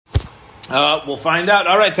We'll find out.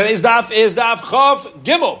 All right, today's daf is Daf Chav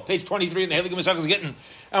Gimel, page 23 in the Hayomi Gittin Daf,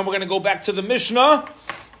 and we're going to go back to the Mishnah.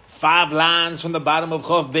 5 lines from the bottom of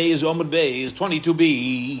Chav Beis, Omud Beis,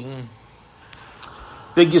 22b.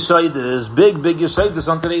 Big Yesaitis, big Yesaitis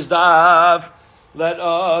on today's daf. Let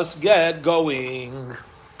us get going.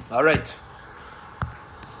 All right.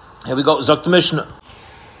 Here we go. Zok the Mishnah.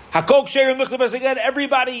 Hakok Sherim Michlebes again.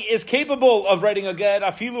 Everybody is capable of writing a get.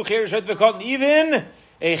 Afilu Cheresh V'Katan, even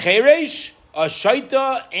a Cheresh, a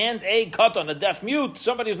Shaita, and a Katan, a deaf mute,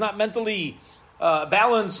 somebody who's not mentally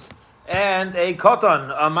balanced, and a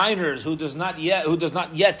Katan, a minor who does not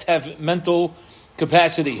yet have mental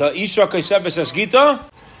capacity. Ha'isha Kaiseves Gita.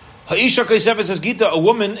 Ha'isha Kaiseves Gita. A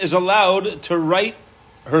woman is allowed to write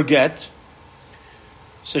her get,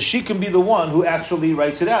 so she can be the one who actually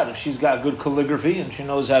writes it out if she's got good calligraphy and she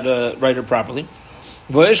knows how to write it properly.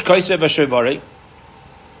 V'esh Kaiseves Shevarei.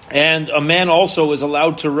 And a man also is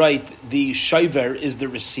allowed to write the shayver, is the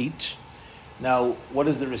receipt. Now, what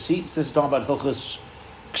is the receipt? This is talking about hilchos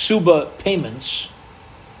ksuba payments,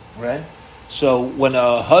 right? So when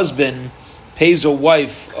a husband pays a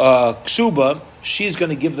wife ksuba, she's going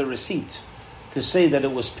to give the receipt to say that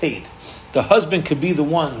it was paid. The husband could be the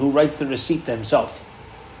one who writes the receipt to himself.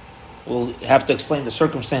 We'll have to explain the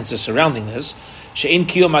circumstances surrounding this. She'in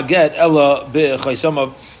kiyom haget ella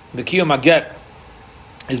b'chaysamav. The kiyom haget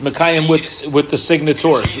is Mekayim with the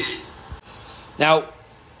signatories. Now,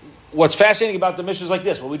 what's fascinating about the Mishnah is like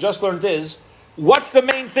this. What we just learned is, what's the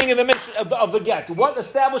main thing in the Mishnah of the get? What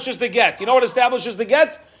establishes the get? You know what establishes the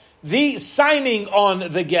get? The signing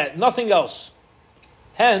on the get, nothing else.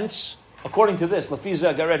 Hence, according to this,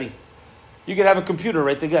 Lafiza, get ready. You can have a computer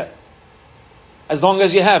write the get. As long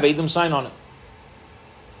as you have Adam sign on it.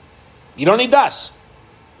 You don't need das.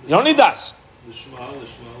 You don't need das. Lishma.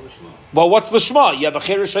 Well, what's lishma? You have a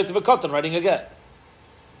cheresh shayt v'katan writing a get.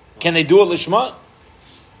 Can they do a lishma?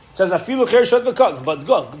 It says afilu cheresh shayt v'katan, but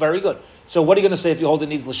good, very good. So what are you going to say if you hold it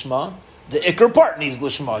needs lishma? The ikr part needs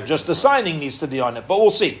lishma. Just the signing needs to be on it. But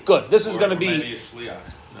we'll see. Good. This is going to be. Maybe a shliach.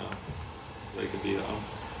 No, they could be.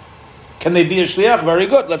 Can they be a shliach? Very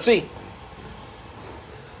good. Let's see.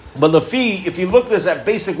 But the fee, if you look at this at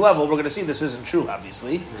basic level, we're going to see this isn't true.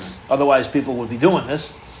 Obviously, otherwise people would be doing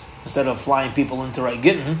this instead of flying people into write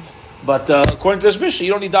gittin. But according to this Mishnah,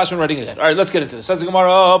 you don't need das when writing a get. All right, let's get into this. Says the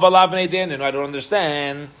Gemara, and I don't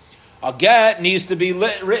understand. A get needs to be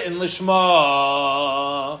written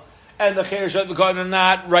lishma, and the cheresh v'katan are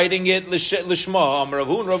not writing it lishma.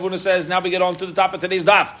 Ravuna says, now we get on to the top of today's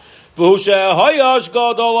daf. Here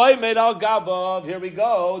we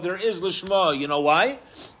go. There is lishma. You know why?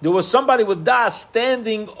 There was somebody with das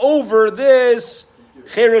standing over this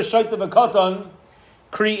cheresh v'katan,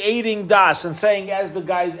 creating das and saying, as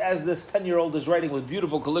this 10-year-old is writing with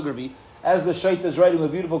beautiful calligraphy, as the shaita is writing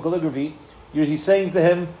with beautiful calligraphy, he's saying to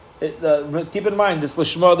him, keep in mind this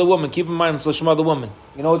lishma of the woman. Keep in mind this lishma of the woman.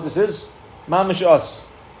 You know what this is? Mamish us.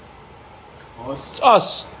 It's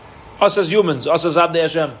us. Us as humans. Us as Abdei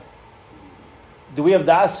Hashem. Do we have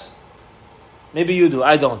das? Maybe you do.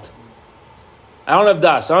 I don't. I don't have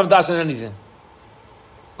das. I don't have das in anything.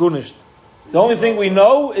 Gunisht. The only thing we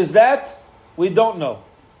know is that we don't know.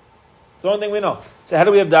 It's the only thing we know. So how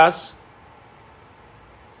do we have das?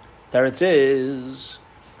 There it is.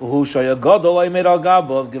 Connect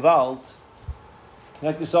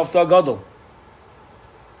yourself to a gadol.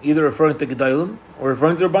 Either referring to Gedalim or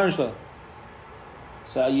referring to Rabban Shalom.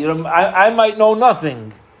 So I might know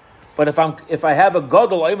nothing, but if I have a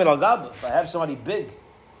gadol, if I have somebody big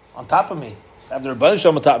on top of me, if I have the Rabban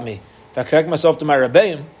Shalom on top of me, if I connect myself to my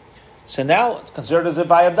Rebbeim, so now it's considered as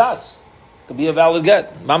if I have das. Could be a valid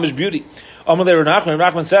get. Mamish beauty.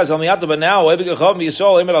 Nachman says, but now, if you have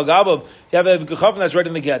a Gechavim that's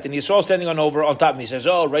writing the get, and Yisrael standing on top of me, he says,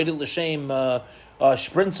 write it l'shem,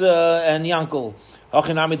 Sprinza and Yankel.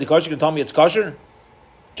 Hachinami the kosher, you can tell me it's kosher?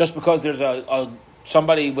 Just because there's a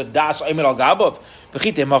somebody with das Omer al Gabav.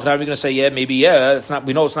 Now we're going to say, yeah, maybe, yeah, it's not.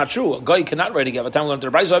 We know it's not true. A guy cannot write a get. By the time we learn to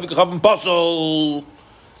the Brayso, have a Gechavim posel.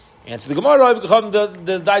 Answer the Gemara, have a Gechavim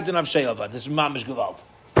the Daitin of Sheilva. This is Mamish Gevald.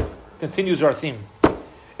 Continues our theme.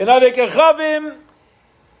 In Avei Kechavim,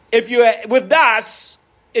 if you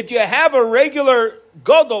have a regular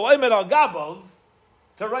Godol Omer al Gabav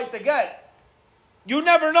to write the get, you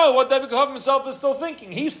never know what Avei Kechavim himself is still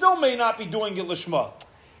thinking. He still may not be doing it lishma.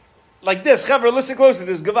 Like this, Chaver, listen closely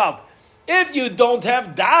to this Gevald. If you don't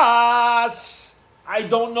have das, I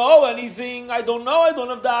don't know anything. I don't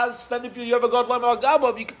have das. Then if you have a Godol Omer al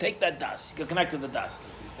Gabav, you can take that das. You can connect to the das.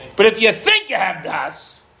 But if you think you have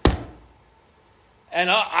das, and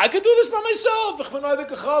I could do this by myself.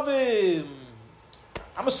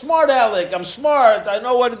 I'm a smart aleck. I'm smart. I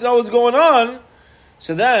know what's going on.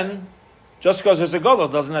 So then, just because there's a gadol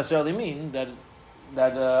doesn't necessarily mean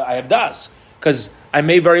that I have das. Because I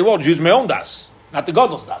may very well use my own das, not the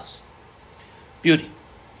gadol's das. Beauty.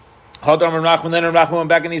 Hadam and Rachman, then Rachman went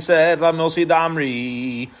back and he said,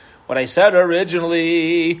 what I said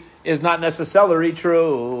originally is not necessarily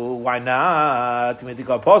true. Why not?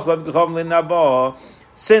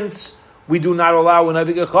 Since we do not allow an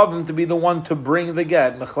Avig Chavim to be the one to bring the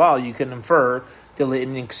get, Mechlal, you can infer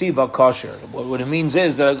in Ksiva kosher. What it means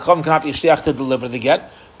is that a Chavim cannot be shliach to deliver the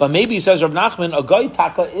get, but maybe, says Rav Nachman, a Goy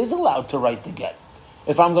Taka is allowed to write the get.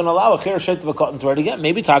 If I'm going to allow a Cher Shet V'Katan to write a get,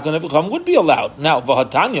 maybe Taka and Avig Chavim would be allowed. Now,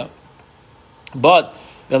 V'Hatanya. But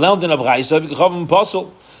the learned in a Braisa, Avig Chavim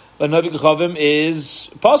Pasul. But Avig Chavim is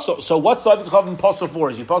Pasul. So what's the Avig Chavim Pasul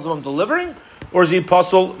for? Is he Pasul from delivering, or is he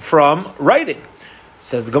Pasul from writing?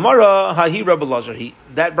 Says the Gemara, Hahi Rabbi Lazar.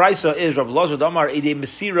 That Braisa is Rabbi Lazar Damar Ede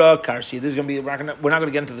Mesira Karsi. This is going to be. We're not going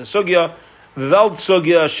to get into the sugya, Veld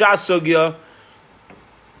sugya, Shas sugya.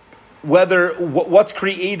 Whether what's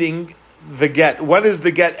creating the get? When is the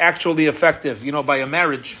get actually effective? By a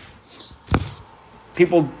marriage,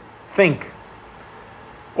 people think,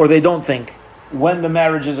 or they don't think, when the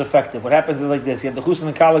marriage is effective. What happens is like this: you have the Chus and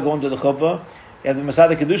the Kala going to the chuppah, you have the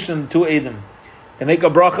Masada Kedushin and the two Eidim. They make a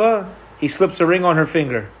bracha. He slips a ring on her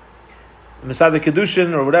finger. The Masada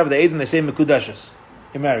Kedushin or whatever, the Eidim, they say Mekudeshes.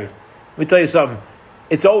 You're married. Let me tell you something.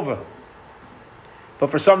 It's over.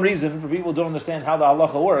 But for some reason, for people who don't understand how the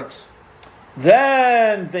halacha works,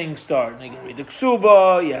 then things start. You can read the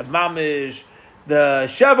Ksuba, you have Mamish, the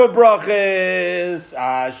Sheva Brachis,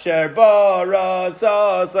 Asher Bara,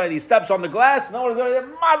 and he steps on the glass, no one's going to say,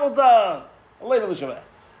 Mazel Tov!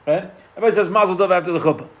 Right? Everybody says Mazel Tov after the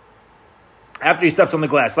chuppah. After he steps on the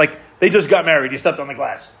glass. Like, they just got married, he stepped on the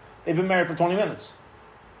glass. They've been married for 20 minutes.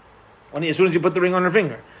 As soon as you put the ring on her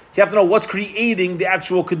finger. So you have to know what's creating the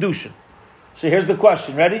actual Kedushin. So here's the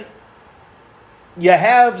question, ready? You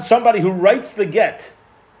have somebody who writes the get.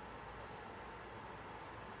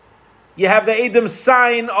 You have the Edom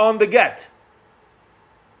sign on the get.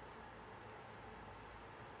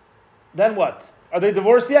 Then what? Are they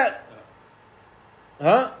divorced yet?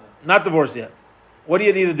 Huh? Not divorced yet. What do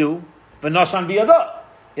you need to do? V'nasan biyada.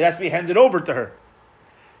 It has to be handed over to her.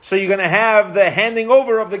 So you're going to have the handing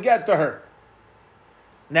over of the get to her.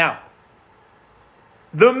 Now,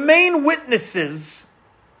 the main witnesses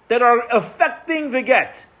that are affecting the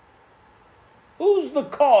get, who's the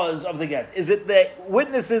cause of the get? Is it the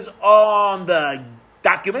witnesses on the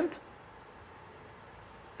document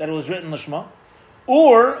that it was written Lishma?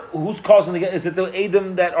 Or who's causing the get? Is it the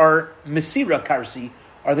Edom that are Mesira Karsi?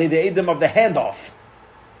 Are they the Edom of the handoff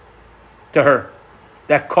to her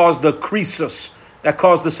that caused the krisus, that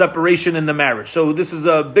caused the separation in the marriage? So this is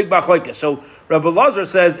a big bachloika. So Rabbi Lazar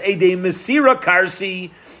says, Ede Mesira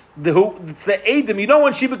Karsi, it's the Edom. You know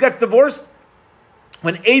when Sheba gets divorced?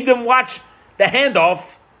 When Edom watch the handoff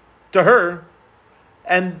to her,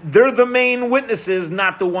 and they're the main witnesses,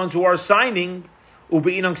 not the ones who are signing,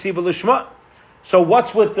 Ube'inang Ksiva Lishma. So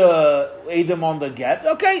what's with the Edom on the get?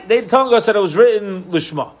 Okay, they telling us that it was written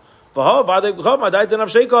Lishma.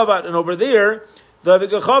 And over there, the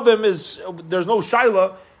Avigachavim is, there's no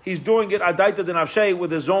Shaila, he's doing it Adaita den Avshei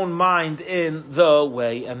with his own mind in the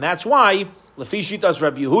way. And that's why, Lefishitas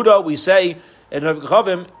Rabbi Yehuda, we say, and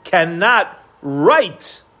Avigachavim cannot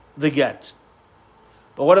write the get.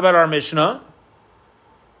 But what about our Mishnah?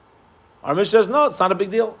 Our Mishnah says, no, it's not a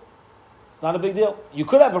big deal. It's not a big deal. You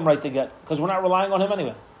could have him write the get, because we're not relying on him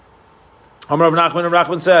anyway. Amar Rav Nachman and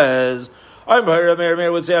Rachman says,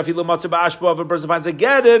 Meir would say, if a person finds a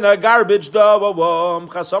get in a garbage,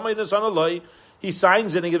 he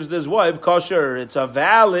signs it and he gives it to his wife, kosher. It's a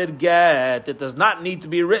valid get. It does not need to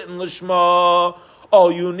be written Lishma.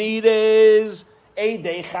 All you need is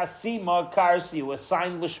Eidei Chasima Karsi, a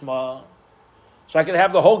signed Lishma. So I can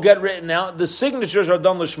have the whole get written out. The signatures are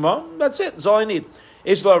done Lishma. That's it. That's all I need.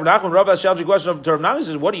 Rav Nachman, Rav asked a question of Rav Nachman. He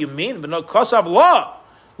says, what do you mean? But no, Kosav law.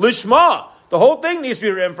 Lishma. The whole thing needs to be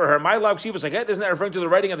written for her. My law, she was like, isn't that referring to the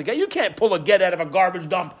writing of the get? You can't pull a get out of a garbage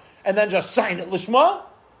dump and then just sign it Lishma.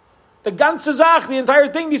 The ganze Zach, the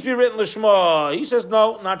entire thing needs to be written Lishma. He says,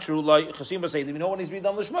 no, not true. Like Chasim say, you know what needs to be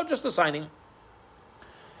done Lishma? Just the signing.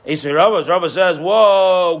 Rava says,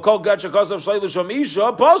 whoa, kol get shekasav shlei l'sham isha,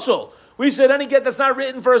 apostle. We said any get that's not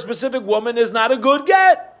written for a specific woman is not a good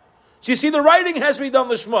get. So you see, the writing has to be done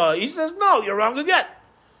Lishma. He says, no, you're wrong again.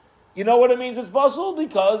 You know what it means it's puzzle?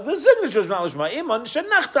 Because the signature is not Lishma. Iman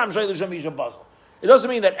shenachtam shlei l'sham isha puzzle. It doesn't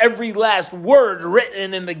mean that every last word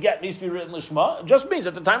written in the get needs to be written Lishma. It just means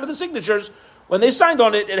at the time of the signatures, when they signed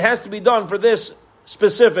on it, it has to be done for this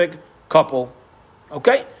specific couple.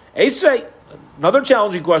 Okay? Esrei, another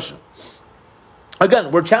challenging question.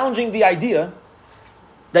 Again, we're challenging the idea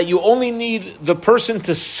that you only need the person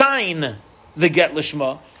to sign the get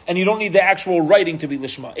lishma, and you don't need the actual writing to be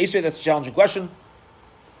lishma. Esrei, that's a challenging question.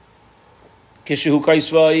 Kishehu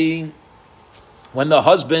kaisvai, when the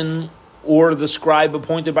husband or the scribe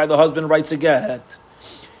appointed by the husband writes a get,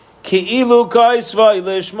 Ki'ilu kaisvai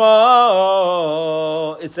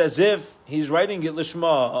lishma, it's as if he's writing it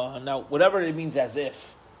lishma. Now, whatever it means as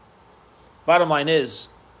if, bottom line is,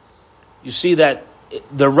 you see that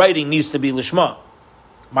the writing needs to be lishma.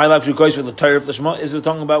 My life should kaisvai the tairif lishma. Is it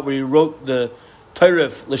talking about where he wrote the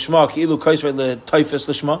tairif lishma, Ki'ilu kaisvai the taifis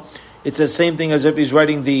lishma? It's the same thing as if he's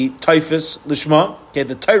writing the taifis lishma. Okay,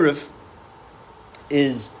 the tairif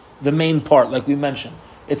is the main part, like we mentioned.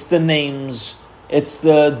 It's the names, it's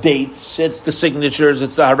the dates, it's the signatures,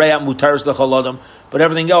 it's the harayat mutaris the chaladim, but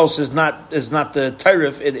everything else is not the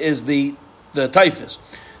tairif, it is the taifis.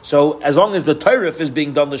 So as long as the tairif is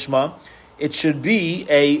being done lishma, it should be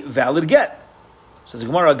a valid get. Says the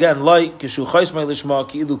Gemara again, like kishu chaismai lishma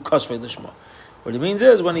ki'ilu kasvei lishma. What it means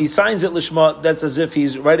is when he signs it lishma, that's as if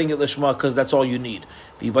he's writing it lishma because that's all you need.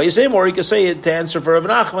 Or he could say it to answer for Rav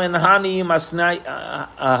Nachman, hani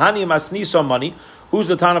masni some money. Who's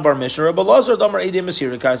the Tan of our Mishnah? Rabbi Lazar Damar Edim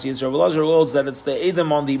Mesira Kasi. It's Rabbi Lazar holds that it's the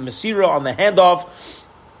Edim on the Mesira, on the handoff,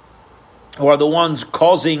 who are the ones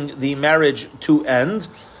causing the marriage to end,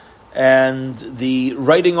 and the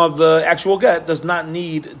writing of the actual get does not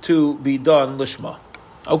need to be done lishma.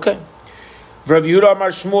 Okay. Rabbi Yehuda Amar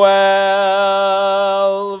Shmuel,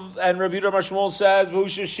 and Rabbi Yehuda Amar Shmuel says,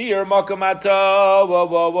 "V'ushashir makamata."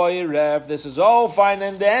 This is all fine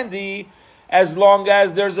and dandy, as long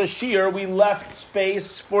as there's a shear. We left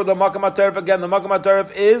space for the makam hatarif. Again, the makam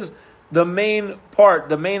hatarif is the main part,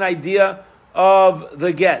 the main idea of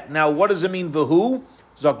the get. Now, what does it mean? V'hu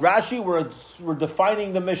Zok Rashi. We're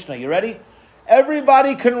defining the Mishnah. You ready?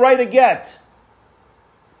 Everybody can write a get,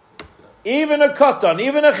 even a katan,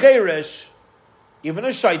 even a cheirish, even a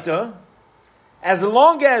shaita, as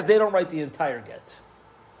long as they don't write the entire get.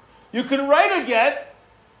 You can write a get,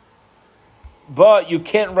 but you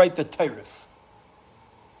can't write the tairif.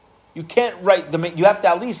 You can't write the main. You have to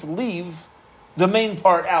at least leave the main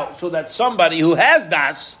part out so that somebody who has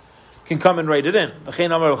das can come and write it in. And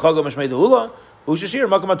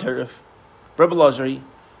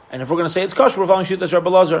if we're going to say it's kosher, we're following shoot that's Rabbi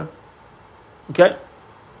Lazar. Okay?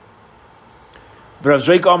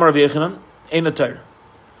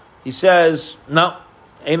 He says, no,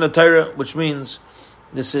 ain't a Torah, which means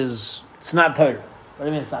it's not Torah. What do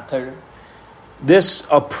you mean it's not Torah? This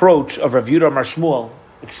approach of Rav Yehuda Amar Shmuel,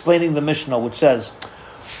 explaining the Mishnah, which says,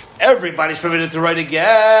 everybody's permitted to write a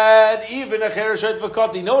get, even a chereshet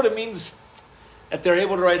v'kati. You know what it means? That they're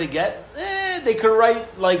able to write a get? They could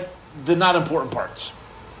write like the not important parts.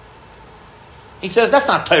 He says, that's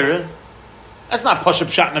not Torah. That's not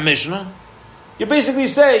Pashup Shat in the Mishnah. You're basically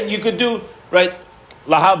saying you could do, right,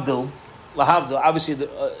 lahavdil, obviously,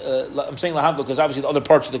 I'm saying lahavdil because obviously the other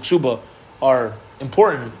parts of the ksuba are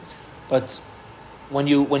important, but when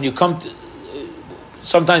you come to,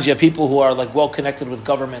 sometimes you have people who are like well connected with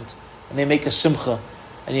government, and they make a simcha,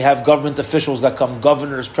 and you have government officials that come,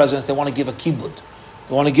 governors, presidents, they want to give a kibbud,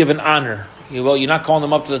 they want to give an honor. Well, you're not calling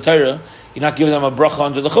them up to the Torah, you're not giving them a bracha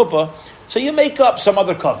under the chuppah, so you make up some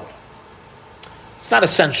other cover. It's not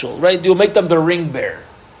essential, right? You'll make them the ring bearer.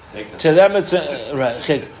 To them, it's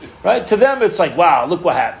right. To them, it's like, wow, look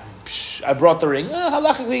what happened. Psh, I brought the ring.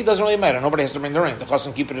 Halachically, it doesn't really matter. Nobody has to bring the ring. The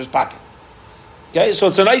chassan keep it in his pocket. Okay, so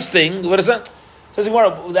it's a nice thing. What is that?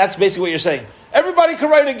 That's basically what you're saying. Everybody can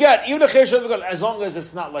write a get, even a as long as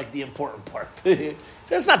it's not like the important part.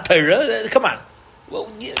 That's not Torah. Come on. Well,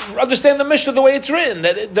 understand the Mishnah the way it's written.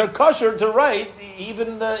 That they're kosher to write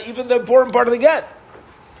even the important part of the get.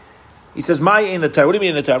 He says, "My in the Torah." What do you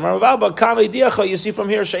mean in the Torah? You see from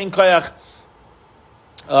here, she'ein kayach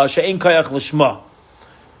lishma,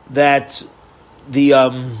 that the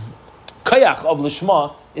kayach of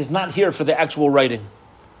lishma is not here for the actual writing.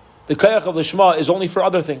 The kayach of lishma is only for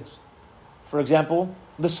other things. For example,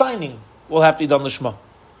 the signing will have to be done lishma,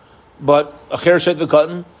 but a chereshet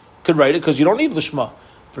v'katan could write it because you don't need lishma.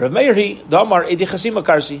 For Rav Meir, damar edi chasima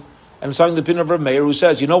karsi, and I'm talking the opinion of Rav Meir, who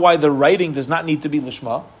says, you know why the writing does not need to be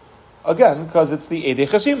lishma? Again, because it's the Edei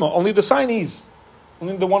Chasima, only the signees,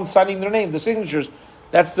 only the ones signing their name, the signatures.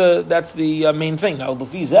 That's the main thing. Now,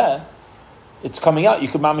 B'fizeh, it's coming out. You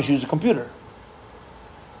could mamish use a computer.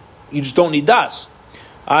 You just don't need das.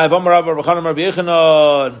 Rabbi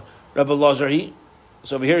Lazar.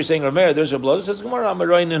 So over here he's saying Rav Meir. There's Rabbi Lazar. Says Gemara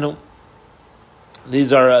Amarayin.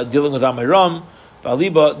 These are dealing with Amiram.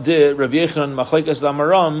 V'aliba de Rabbi Yechanan machlekes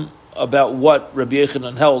Amiram about what Rabbi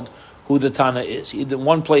Yechanan held, who the Tana is. In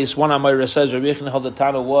one place, one Amayra says Rabbi Yechanan held the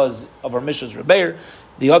Tana was of our Mishnah's Rebbeir.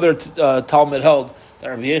 The other Talmud held that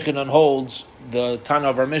Rabbi Yechanan holds the Tana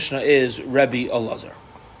of our Mishnah is Rabbi Elazar.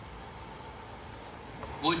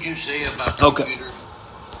 What'd you say about the computer?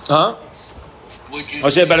 Huh? What'd you I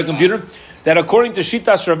say about a computer? That according to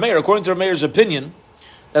Shitas Rameir, according to Rameir's opinion,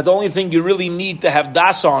 that the only thing you really need to have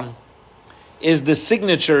das on is the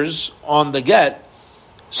signatures on the get.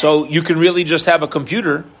 So you can really just have a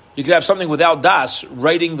computer. You could have something without das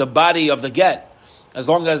writing the body of the get, as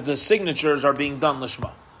long as the signatures are being done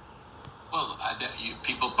lishma. Well,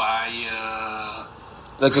 people buy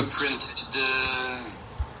Like a printed.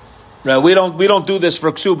 Right, we don't do this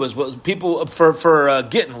for ksubas, but people for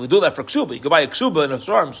gittin, we do that for ksuba. You can buy a ksuba in a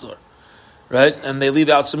sarm store, right? And they leave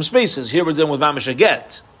out some spaces. Here we're dealing with mamish a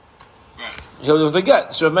get. Right. Here with the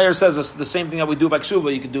get. So if Meir says it's the same thing that we do by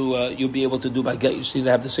ksuba, you can do. You'll be able to do by get. You just need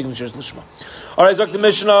to have the signatures lishma. All right, Zok the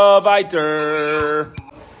Mishnah Viter.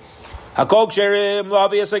 Hakol ksherim lo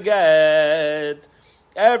avias a get.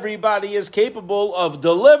 Everybody is capable of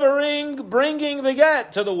bringing the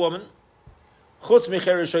get to the woman.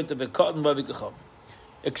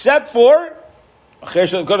 Except for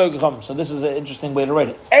so this is an interesting way to write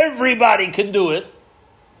it. Everybody can do it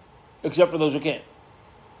except for those who can't.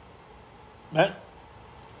 Right?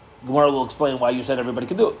 Gemara will explain why you said everybody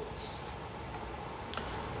can do it.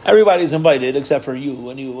 Everybody's invited except for you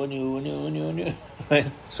and you and you and you and you and you.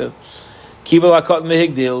 Right? So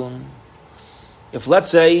if let's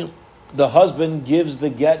say the husband gives the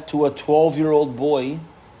get to a 12-year-old boy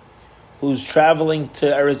who's traveling to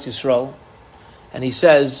Eretz Yisrael, and he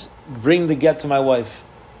says, bring the get to my wife.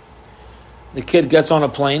 The kid gets on a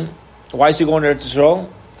plane. Why is he going to Eretz Yisrael?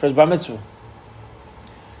 For his bar mitzvah.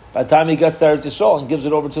 By the time he gets to Eretz Yisrael and gives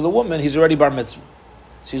it over to the woman, he's already bar mitzvah.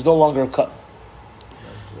 So he's no longer a cut.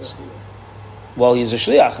 Well, he's a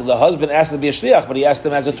shliach. The husband asked him to be a shliach, but he asked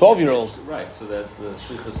him as a 12-year-old. Right, so that's the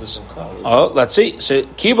shlichus system. Oh, let's see. So,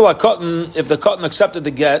 Kibul HaKatan, if the Katan accepted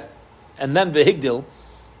the get, and then Vehigdil,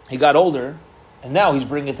 he got older, and now he's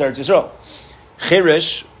bringing it to Eretz Yisrael.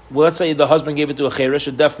 Chirish, well, let's say the husband gave it to a chirish,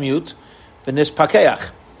 a deaf mute, v'nis pakeach,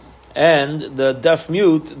 and the deaf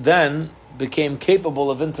mute then became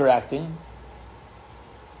capable of interacting,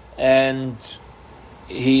 and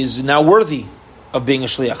he's now worthy of being a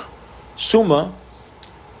shliach. Suma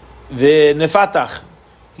v'nefatach,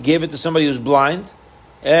 he gave it to somebody who's blind,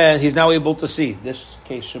 and he's now able to see. This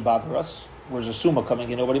case should bother us. Where's a suma coming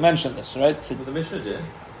in? Nobody mentioned this, right? So, the Mishnah did.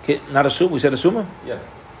 Okay, not a suma. We said a suma? Yeah.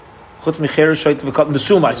 Chutz micher shoyt v'kat the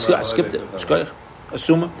suma. I skipped it. Shkoyach. A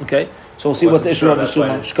suma. Okay. So we'll see what the issue of the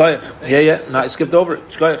suma. Shkoyach. Yeah. No, I skipped over it.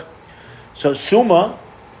 Shkoyach. So suma,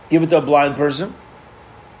 give it to a blind person.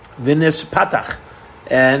 Vinis patach,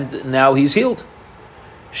 and now he's healed.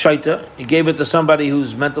 Shaita, he gave it to somebody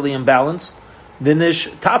who's mentally imbalanced. Vinish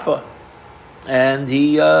tafa, and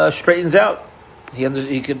he straightens out.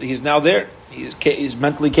 He's now there. He's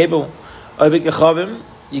mentally capable.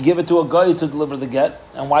 You give it to a guy to deliver the get,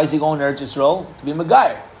 and why is he going to Eretz Yisrael? To be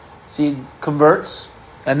Megayr. So he converts,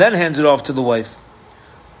 and then hands it off to the wife.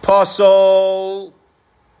 Pasol,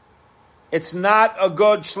 it's not a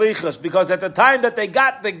good shlichus, because at the time that they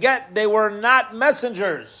got the get, they were not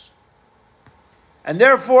messengers. And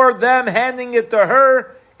therefore, them handing it to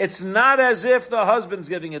her, it's not as if the husband's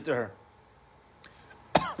giving it to her.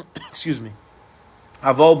 Excuse me.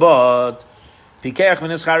 What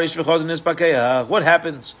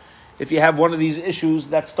happens if you have one of these issues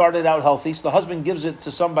that started out healthy? So the husband gives it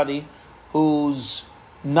to somebody who's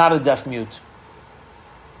not a deaf mute.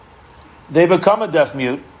 They become a deaf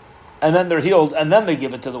mute, and then they're healed, and then they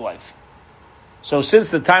give it to the wife. So since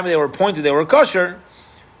the time they were appointed, they were kosher.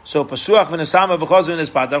 So pasuach v'nesama v'chaz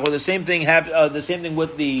v'nespatach, or the same thing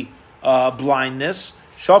with the blindness.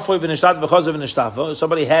 Shafoi v'neshtat v'chaz v'neshtafa. If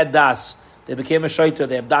somebody had das, they became a shaita,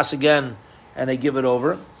 they have das again, and they give it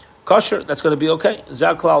over. Kosher, that's going to be okay.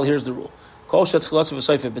 Zaklal, here's the rule. Kol shet chilas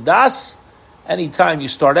v'sayfe b'das. Anytime you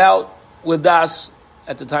start out with das,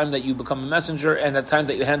 at the time that you become a messenger, and at the time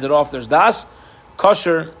that you hand it off, there's das.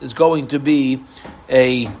 Kosher is going to be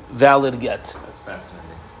a valid get. That's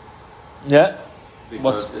fascinating. Yeah.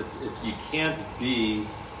 Because if you can't be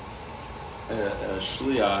a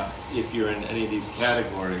shliach if you're in any of these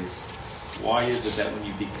categories, why is it that when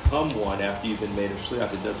you become one after you've been made a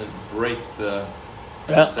shliach, it doesn't break the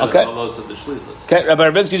halos of the shlichus? Okay, Rabbi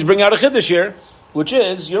Ravinsky's bringing out a chiddush here, which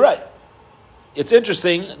is, you're right. It's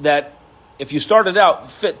interesting that if you started out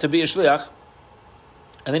fit to be a shliach,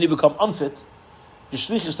 and then you become unfit, your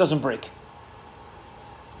shlichus doesn't break.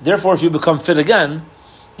 Therefore, if you become fit again,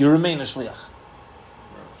 you remain a shliach.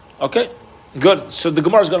 Okay, Good. So the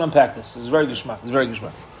Gemara is going to unpack this. This is very geschmack. It's very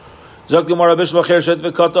geschmack. Zok Gemara Bishma Chershet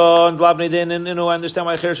v'Katan and Labnei Din, and I understand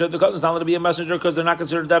why Chershet v'Katan is not allowed to be a messenger because they're not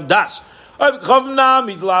considered to have das. Who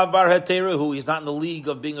he's not in the league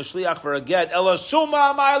of being a shliach for a get. Ela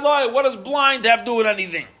suma ma'aloi. What does blind have to do with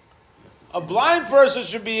anything? A blind person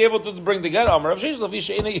should be able to bring the get.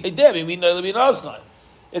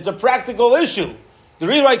 It's a practical issue. The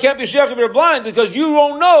reason why I can't be shliach if you're blind is because you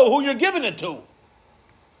don't know who you're giving it to.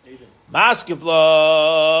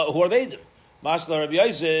 Maskifla, who are they? Masla Rabbi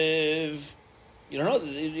Yosef. You don't know.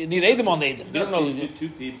 You need Edom on Edom. You don't know. Two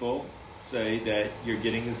people say that you're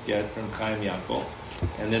getting this get from Chaim Yaakov,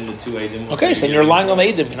 and then the two Edom. Okay, so then you're relying on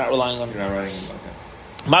Edom. You're not relying on. You're not writing. Okay.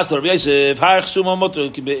 Masla Rabbi Yosef.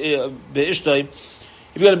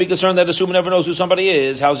 If you're going to be concerned that a sumo never knows who somebody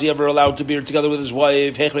is, how's he ever allowed to be together with his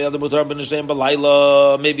wife? Maybe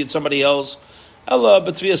it's somebody else. Yeah,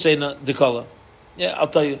 I'll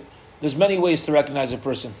tell you. There's many ways to recognize a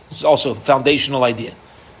person. It's also a foundational idea.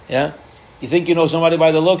 Yeah? You think you know somebody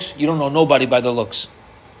by the looks? You don't know nobody by the looks.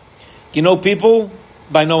 You know people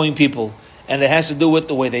by knowing people. And it has to do with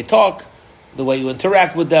the way they talk, the way you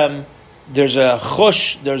interact with them. There's a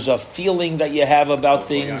chush, there's a feeling that you have about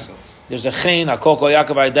things. There's a chen, a koko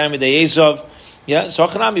Yaakov, a daimi de Yesov. Yeah? So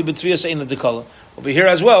achanami b'tzviyas ein l'dekala. Over here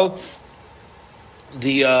as well,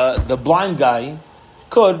 the blind guy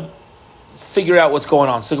could figure out what's going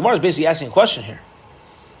on. So the Gemara is basically asking a question here.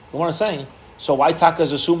 The Gemara is saying, so why taka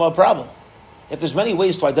is a suma a problem? If there's many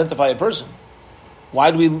ways to identify a person,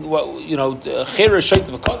 why do we, chera shayt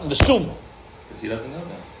of the suma? Because he doesn't know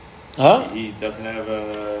them. Huh? He doesn't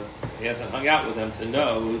have he hasn't hung out with them to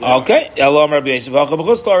know who they okay.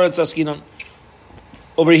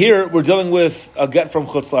 Over here, we're dealing with a get from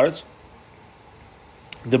Chutz La'aretz,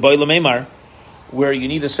 the Boile Meimar, where you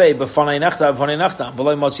need to say b'fanei nachtam v'fanei nachtam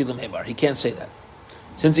v'loy motzi l'meimar. He can't say that.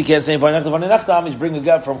 Since he can't say b'fanei nachtam v'fanei nachtam, he's bringing a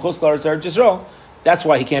get from Chutz La'aretz Eretz Yisrael. That's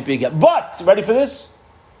why he can't be a get. But ready for this?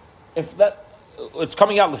 If that it's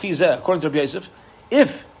coming out lefizeh according to Rabbi Yosef,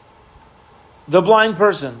 if the blind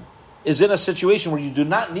person is in a situation where you do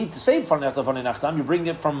not need to say b'fanei nachtam v'fanei nachtam, you bring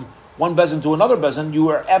it from one bezin to another bezin, you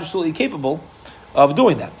are absolutely capable of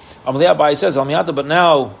doing that. Amalei Abai says but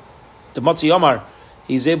now the Motzi Yomar,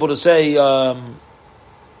 he's able to say,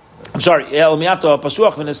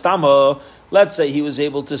 let's say he was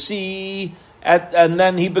able to see, and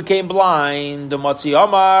then he became blind. The Matzi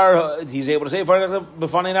Amar, he's able to say, he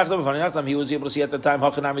was able to see at the time, are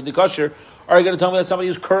you going to tell me that somebody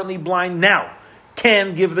who's currently blind now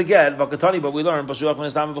can give the get? But we learn,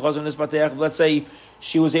 let's say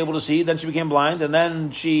she was able to see, then she became blind, and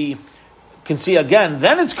then she can see again,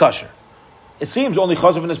 then it's kosher. It seems only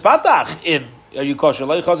chazav and patach in. Are you kosher?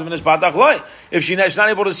 If she's not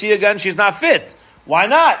able to see again, she's not fit. Why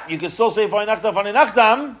not? You can still say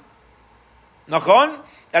nachtam. Nachon.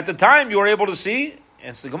 At the time you were able to see.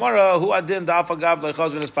 And it's the Gemara who adin da'afagav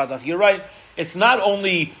leichazvin patach. You're right. It's not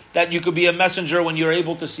only that you could be a messenger when you're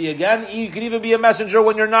able to see again. You could even be a messenger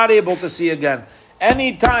when you're not able to see again.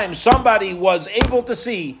 Anytime somebody was able to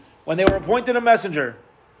see when they were appointed a messenger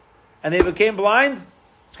and they became blind,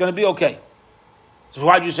 it's going to be okay. So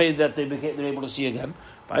why did you say that they're able to see again?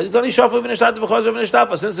 Since the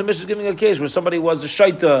Mishnah is giving a case where somebody was a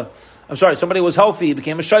shaita, somebody was healthy,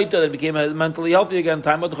 became a shaita, then became mentally healthy again,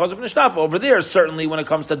 time of the chazav v'nishtafa. Over there, certainly when it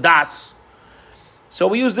comes to das. So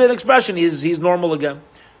we use the expression, he's normal again.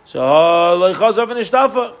 So, chazav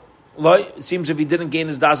v'nishtafa. It seems if he didn't gain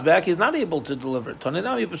his das back, he's not able to deliver it.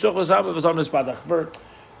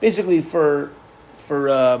 Basically for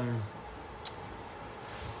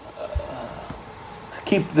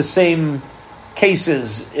keep the same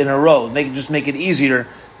cases in a row, make it easier.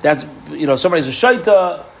 That's somebody's a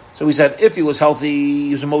shaita. So we said if he was healthy,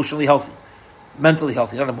 he was emotionally healthy, mentally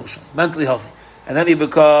healthy, not emotionally, mentally healthy, and then he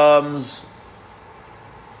becomes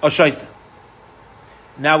a shaita.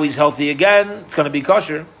 Now he's healthy again. It's going to be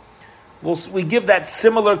kosher. We give that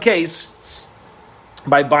similar case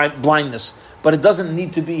by blindness, but it doesn't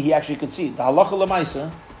need to be he actually could see. The halacha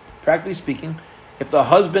l'maisa, practically speaking, if the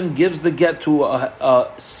husband gives the get to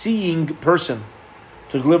a seeing person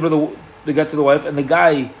to deliver the get to the wife, and the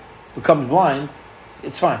guy becomes blind,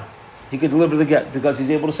 it's fine. He could deliver the get because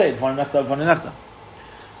he's able to say it.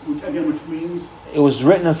 Which means it was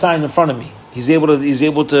written and signed in front of me. He's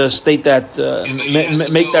able to state that,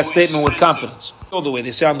 make that statement with confidence. All the way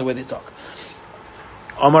they sound, the way they talk.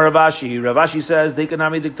 Amar Ravashi says,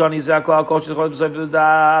 "Dekanami diktani zakla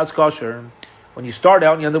kosher. When you start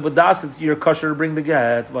out and you end up with das, you're kosher to bring the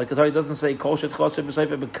get. Like it doesn't say kosher chosef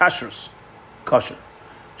v'seife, but kashrus kosher.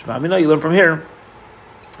 You learn from here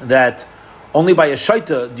that only by a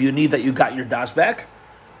shaita do you need that you got your das back.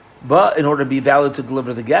 but in order to be valid to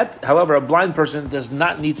deliver the get. However, a blind person does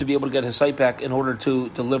not need to be able to get his sight back in order to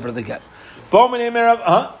deliver the get.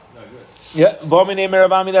 Yeah,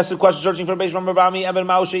 that's the question. Searching for a base from Rabami. Eben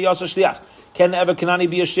Maushe Yasa Shliach. Can Eva Kanani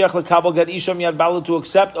be a shliach lekabel get isha miyad balu to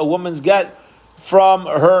accept a woman's get from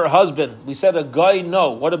her husband? We said a guy,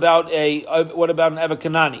 no. What about an Eva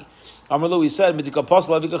Kanani? Amalu, we said midika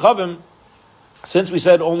pasal avika chavim. Since we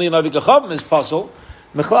said only an avika chavim is pasal,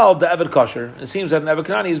 michlal the Eved kosher. It seems that an Eva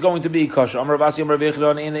Kanani is going to be kosher. Amar Ravasi Amar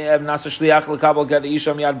Vechidon in Ev Nasa shliach lekabel get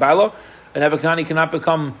isha miyad balu. An Eva Kanani cannot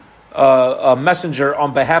become a messenger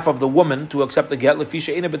on behalf of the woman to accept the get.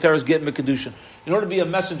 Lefisha ina b'teres get mekadushin. In order to be a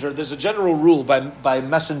messenger, there's a general rule by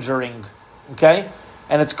messengering, okay?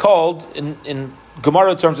 And it's called, in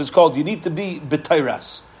Gemara terms, it's called, you need to be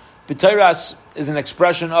b'teiras. B'teiras is an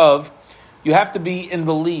expression of, you have to be in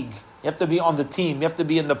the league, you have to be on the team, you have to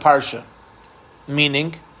be in the parsha.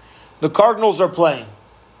 Meaning, the Cardinals are playing.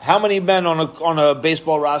 How many men on a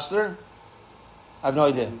baseball roster? I have no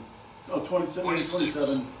idea. No,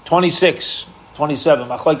 27. 26, 27.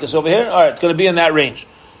 Machlekes over here. All right, it's going to be in that range.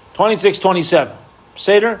 26, 27.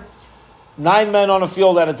 Seder, 9 men on a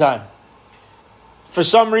field at a time. For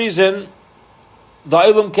some reason, the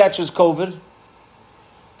Eilim catches COVID.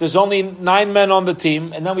 There's only 9 men on the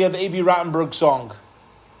team, and then we have A.B. Rottenberg's song.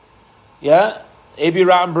 Yeah? A.B.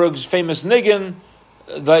 Rottenberg's famous niggin.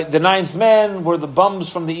 The 9th man were the bums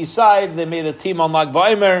from the east side. They made a team on Lag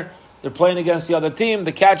Baimer. They're playing against the other team.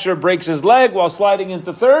 The catcher breaks his leg while sliding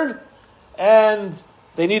into third, and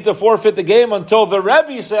they need to forfeit the game until the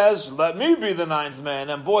Rebbe says, let me be the 9th man.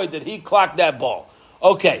 And boy, did he clock that ball.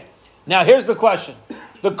 Okay, now here's the question.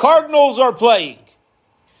 The Cardinals are playing.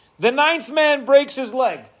 The 9th man breaks his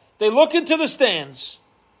leg. They look into the stands,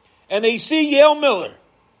 and they see Yale Miller.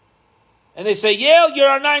 And they say, Yale, you're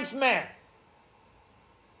our 9th man.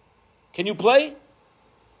 Can you play?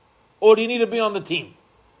 Or do you need to be on the team?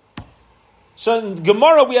 So in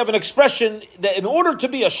Gemara, we have an expression that in order to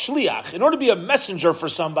be a shliach, in order to be a messenger for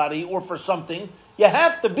somebody or for something, you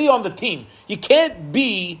have to be on the team. You can't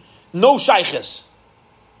be no shaykhis.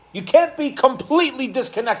 You can't be completely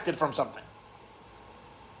disconnected from something.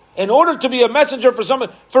 In order to be a messenger for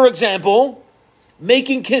someone, for example,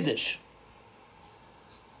 making kiddush.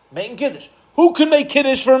 Making kiddush. Who can make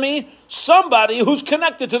kiddush for me? Somebody who's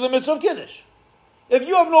connected to the mitzvah of kiddush. If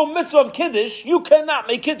you have no mitzvah of kiddush, you cannot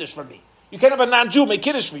make kiddush for me. You can't have a non-Jew make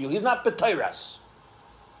kiddush for you. He's not b'teiras.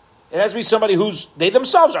 It has to be somebody they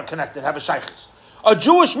themselves are connected, have a shaykhis. A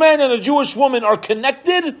Jewish man and a Jewish woman are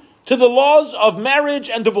connected to the laws of marriage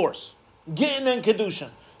and divorce. Gittin and kedushin.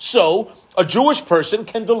 So, a Jewish person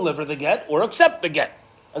can deliver the get or accept the get,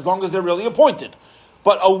 as long as they're really appointed.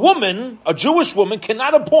 But a Jewish woman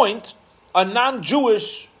cannot appoint a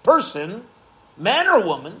non-Jewish person, man or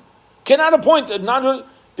woman, cannot appoint a non-Jewish,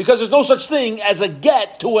 because there's no such thing as a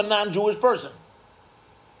get to a non-Jewish person.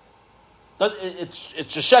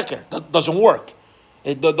 It's a sheker. That doesn't work.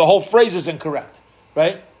 The whole phrase is incorrect,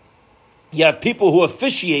 right? You have people who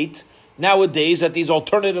officiate nowadays at these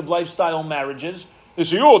alternative lifestyle marriages. They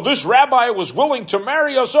say, this rabbi was willing to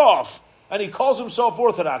marry us off. And he calls himself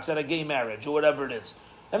Orthodox at a gay marriage or whatever it is.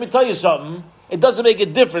 Let me tell you something. It doesn't make a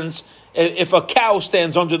difference if a cow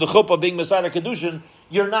stands under the chuppah being Messiah Kedushin.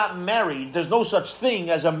 You're not married. There's no such thing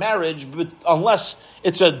as a marriage unless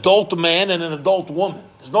it's an adult man and an adult woman.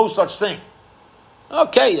 There's no such thing.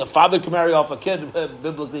 Okay, a father can marry off a kid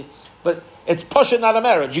biblically, but it's pasha, not a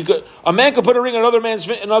marriage. A man could put a ring on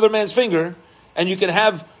another man's finger, and you can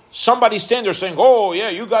have somebody stand there saying, "Oh yeah,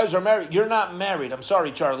 you guys are married." You're not married. I'm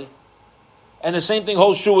sorry, Charlie. And the same thing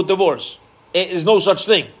holds true with divorce. There's no such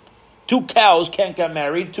thing. 2 cows can't get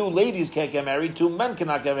married. 2 ladies can't get married. 2 men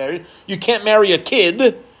cannot get married. You can't marry a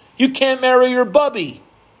kid. You can't marry your bubby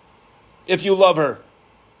if you love her.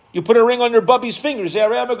 You put a ring on your bubby's finger. You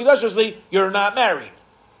say, you're not married.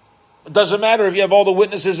 It doesn't matter if you have all the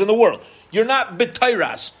witnesses in the world. You're not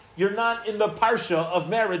bitairas. You're not in the parsha of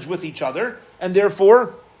marriage with each other. And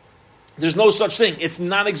therefore, there's no such thing. It's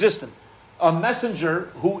non-existent. A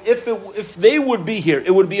messenger who, if they would be here, it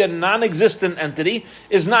would be a non-existent entity,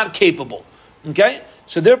 is not capable. Okay?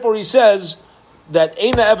 So therefore he says that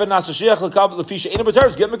Eina Eva Nasa Shiach L'Kab L'Fisha Eina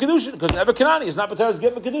B'Teres Get Mekadushin, because Eva Kanani is not B'Teres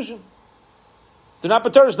Get Mekadushin. They're not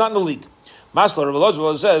B'Teres, not in the league. Masler Rav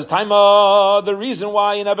Elazar says, Taima, the reason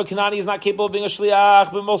why an Eva Kanani is not capable of being a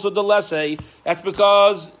Shliach, but also the Lesse, that's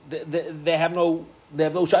because they have no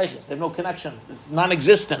shaykhis, they have no connection. It's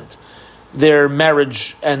non-existent. Their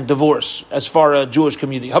marriage and divorce as far as a Jewish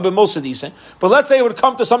community. Most of these things. But let's say it would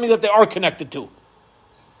come to something that they are connected to.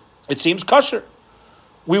 It seems kosher.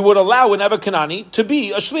 We would allow an Eva Kanani to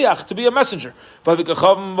be a shliach, to be a messenger.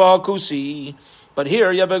 But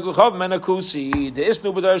here,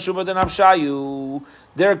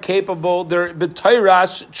 they're capable, they're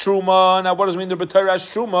b'tayras truma. Now, what does it mean they're b'tayras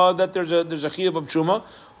truma? That there's a chiyuv of truma.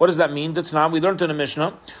 What does that mean? That's not. We learned in the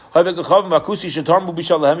Mishnah. They take truma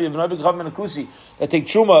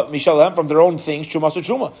mishalem from their own things. Truma so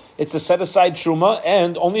truma. It's a set aside truma,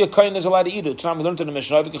 and only a kohen is allowed to eat it. Tonight we learned in the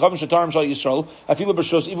Mishnah. Even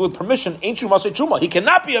with permission, ain't truma so truma. He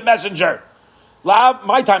cannot be a messenger. Lab,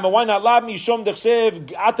 my time, but why not? Lab mishum dechsev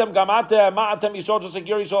atem gamatem ma'atem yisrael, just like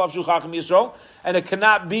your yisrael avshu chacham yisrael, and it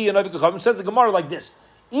cannot be an Eved Kechavim. It says the Gemara like this: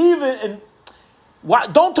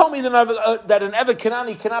 don't tell me that an Eved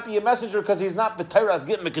Kanani cannot be a messenger because he's not b'tayras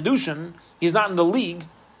getting mekadushin. He's not in the league.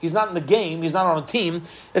 He's not in the game. He's not on a team.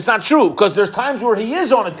 It's not true because there's times where he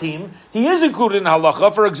is on a team. He is included in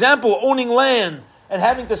halacha. For example, owning land and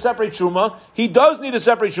having to separate truma. He does need to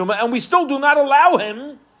separate truma, and we still do not allow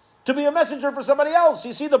him to be a messenger for somebody else.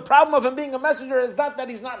 You see, the problem of him being a messenger is not that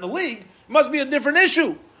he's not in the league. It must be a different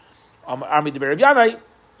issue. Army de Rav Yanai.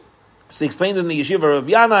 So he explained in the yeshiva of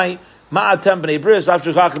Yanai, Ma'atem b'nei bris,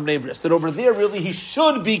 avshachachim b'nei bris. That over there, really, he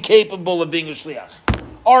should be capable of being a shliach.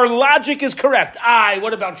 Our logic is correct.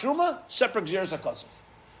 What about Truma? Separate Gzeres HaKosov.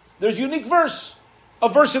 There's a unique verse, a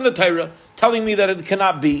verse in the Torah, telling me that it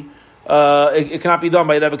cannot be, it cannot be done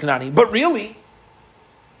by an Eved Kanani. But really,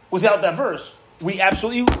 without that verse, we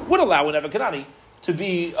absolutely would allow an Eved Kanani to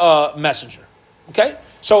be a messenger. Okay?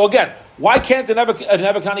 So again, why can't an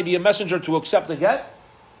Eved Kanani be a messenger to accept the get?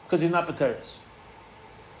 Because he's not Pateris.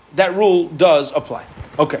 That rule does apply.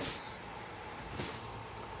 Okay.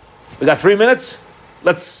 We got 3 minutes.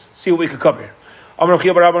 Let's see what we could cover here. An Eved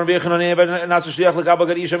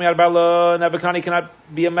Kanani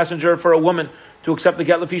cannot be a messenger for a woman to accept the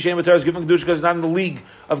get Lefisha and Pateris given Kedusha because it's not in the league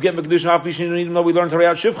of getting Kedusha. Even though we learned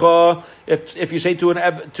Harayat Shivcha, if you say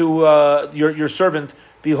to your servant,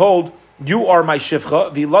 behold, you are my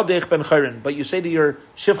Shivcha, v'ladech ben chayrin. But you say to your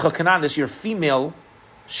Shivcha Kananis, your female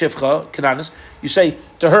Shivcha Kananis, you say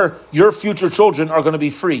to her, your future children are going to be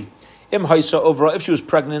free. Im haisa over, if she was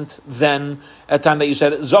pregnant, then at the time that you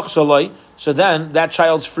said zoch salai, so then that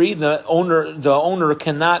child's free. The owner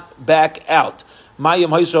cannot back out. Mayim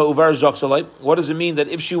haisa over zoch salai. What does it mean that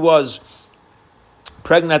if she was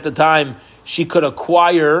pregnant at the time, she could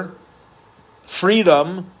acquire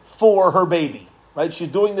freedom for her baby? Right? She's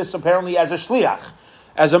doing this apparently as a shliach,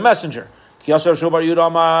 as a messenger. Give me 2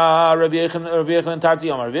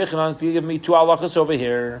 halachas over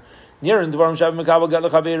here.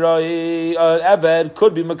 Eved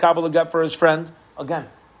could be makabel a get for his friend. Again,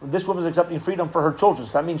 this woman is accepting freedom for her children.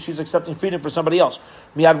 So that means she's accepting freedom for somebody else.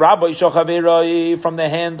 Miad rabbi from the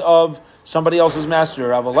hand of somebody else's master.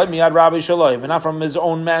 Miad rabbi but not from his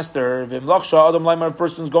own master. A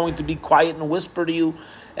person is going to be quiet and whisper to you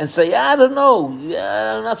and say, I don't know,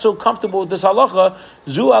 I'm not so comfortable with this halacha.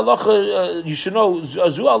 Zu halacha, you should know, zu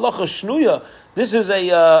halacha shnuya. This is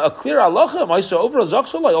a clear halacha. Ma'isa over a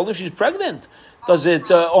zaksalai. Only if she's pregnant. Does it?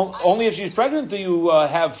 Only if she's pregnant do you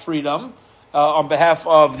have freedom on behalf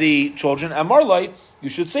of the children? And Marlai, you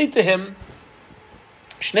should say to him,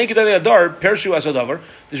 Shnei Gedalei Adar Pershu Asadavar.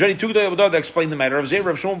 There's already 2 Gedalei Adar that explain the matter of Zeir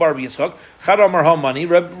Rav Shmuel Bar Yitzchak. Chad Amar Hamani.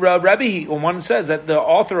 Rabbi, one says that the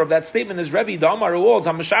author of that statement is Rabbi. The Amar Uol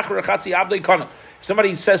Hamashachar Chatzi Abdei Kana. If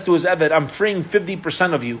somebody says to his Eved, I'm freeing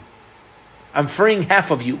 50% of you. I'm freeing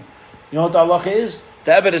half of you. You know what the halacha is?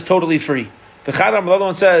 The Eved is totally free. The Chadam, the other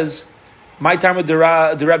one says, my time with the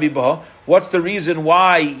Rabbi Baha. What's the reason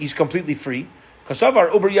why he's completely free? I'm sorry,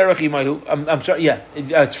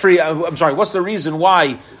 it's free. I'm sorry, what's the reason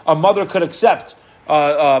why a mother could accept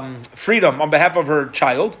freedom on behalf of her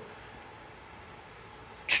child?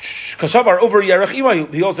 He holds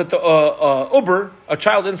that the a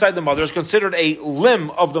child inside the mother, is considered a limb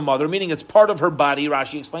of the mother, meaning it's part of her body,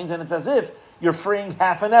 Rashi explains, and it's as if you're freeing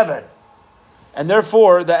half an Eved. And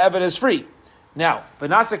therefore, the Eved is free. Now,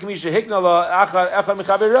 and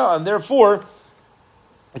therefore,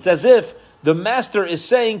 it's as if the master is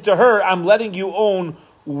saying to her, I'm letting you own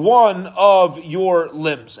one of your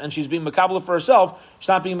limbs. And she's being makabel for herself. She's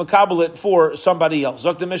not being makabel for somebody else.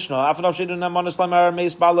 Zok the Mishnah.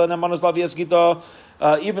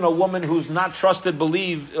 Even a woman who's not trusted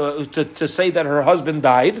to say that her husband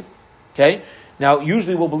died. Okay? Now,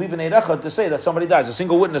 usually we'll believe in Eirecha to say that somebody dies. A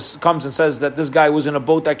single witness comes and says that this guy was in a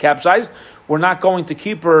boat that capsized. We're not going to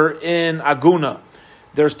keep her in Aguna.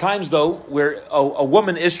 There's times, though, where a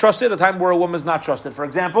woman is trusted, a time where a woman is not trusted. For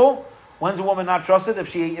example, when's a woman not trusted? If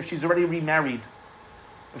she's already remarried.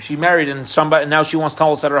 If she married and now she wants to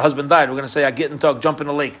tell us that her husband died, we're going to say, I get in tug, jump in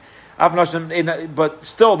the lake. But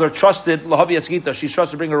still, they're trusted. Lahavi Asgita, she's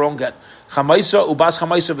trusted to bring her own get. Chamaisa ubas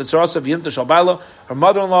chamaisa v'tzarasa v'yimta shalbaila. Her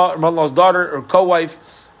mother-in-law, her mother-in-law's daughter, her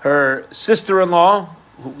co-wife, her sister-in-law,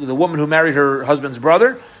 the woman who married her husband's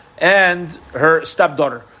brother, and her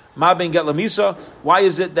stepdaughter. Ma ben get lamisa. Why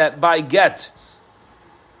is it that by get,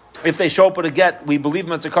 if they show up with a get, we believe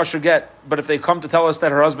them it's a kosher get, but if they come to tell us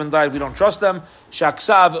that her husband died, we don't trust them?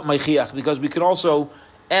 Shaksav meichiach, because we can also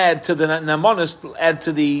add to the namonis, add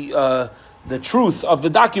to the truth of the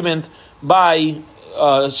document by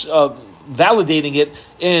validating it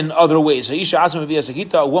in other ways. A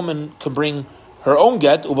woman can bring her own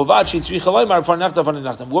get. A woman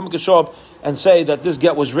can show up and say that this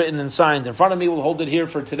get was written and signed in front of me. We'll hold it here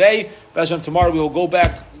for today. Tomorrow we will go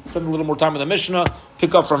back, spend a little more time in the Mishnah,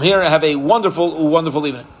 pick up from here, and have a wonderful, wonderful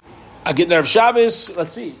evening. I get there of Shabbos.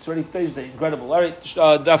 Let's see, it's already Thursday. Incredible. All right,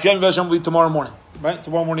 Daf Hayomi Gittin Daf will be tomorrow morning. Right,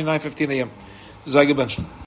 tomorrow morning, 9:15 a.m. Zayga Bench.